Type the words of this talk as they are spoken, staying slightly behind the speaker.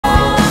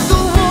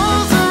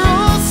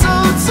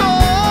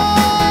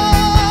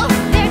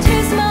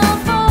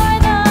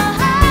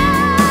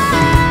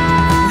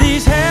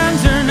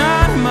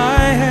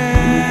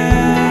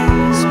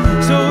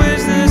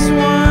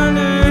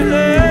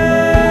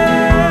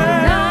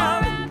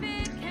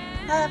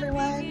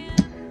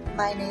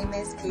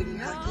Katie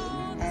Hockey,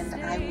 and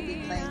I will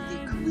be playing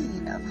the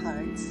Queen of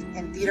Hearts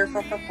in Theatre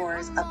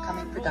 444's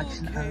upcoming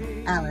production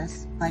of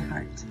Alice by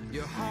Heart.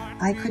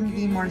 I couldn't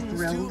be more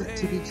thrilled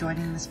to be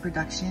joining this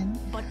production.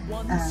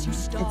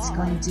 It's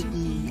going to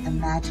be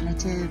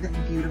imaginative,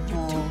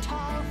 beautiful,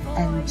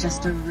 and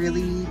just a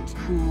really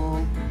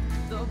cool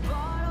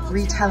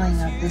retelling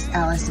of this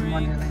Alice in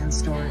Wonderland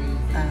story,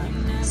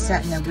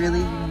 set in a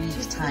really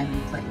unique time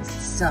and place.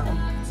 So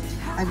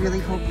I really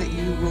hope that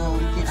you will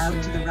get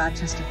out to the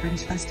Rochester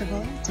Fringe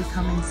Festival to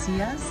come and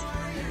see us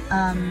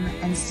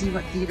and see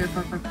what Theatre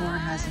 444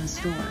 has in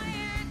store.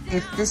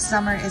 If this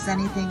summer is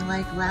anything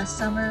like last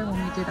summer when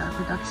we did our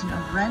production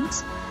of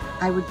Rent,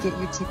 I would get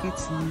your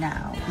tickets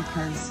now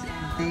because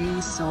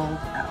they sold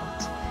out.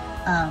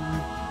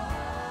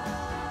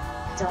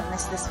 Don't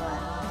miss this one.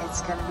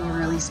 It's going to be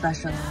really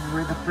special.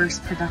 We're the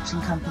first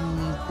production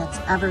company that's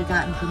ever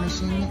gotten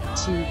permission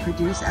to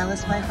produce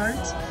Alice by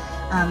Heart,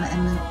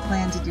 and we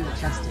plan to do it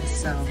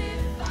justice. So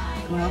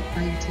go out,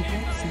 buy your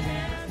tickets,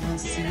 and we'll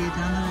see you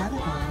down the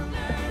rabbit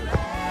hole.